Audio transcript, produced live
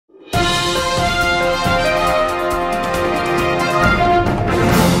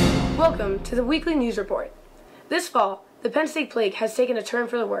Welcome to the weekly news report. This fall, the Penn State plague has taken a turn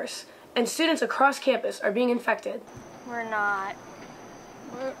for the worse, and students across campus are being infected. We're not.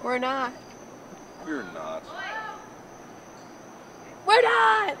 We're not. We're not. We're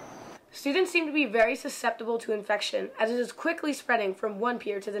not! Students seem to be very susceptible to infection as it is quickly spreading from one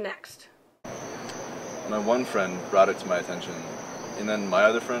peer to the next. My one friend brought it to my attention, and then my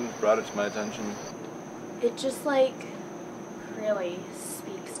other friend brought it to my attention. It just, really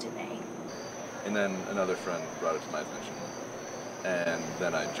speaks to me. And then another friend brought it to my attention, and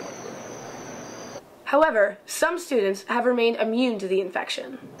then I joined them. However, some students have remained immune to the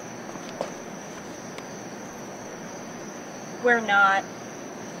infection. We're not.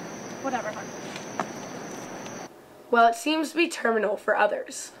 Whatever. While it seems to be terminal for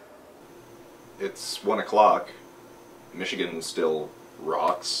others. It's 1 o'clock. Michigan still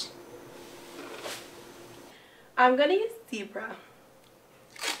rocks. I'm gonna use zebra.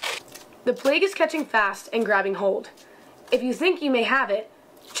 The plague is catching fast and grabbing hold. If you think you may have it,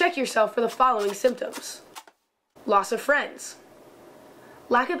 check yourself for the following symptoms: loss of friends,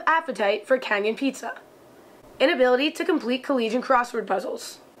 lack of appetite for Canyon pizza, inability to complete collegiate crossword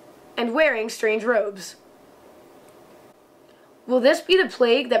puzzles, and wearing strange robes. Will this be the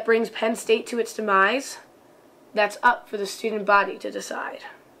plague that brings Penn State to its demise? That's up for the student body to decide.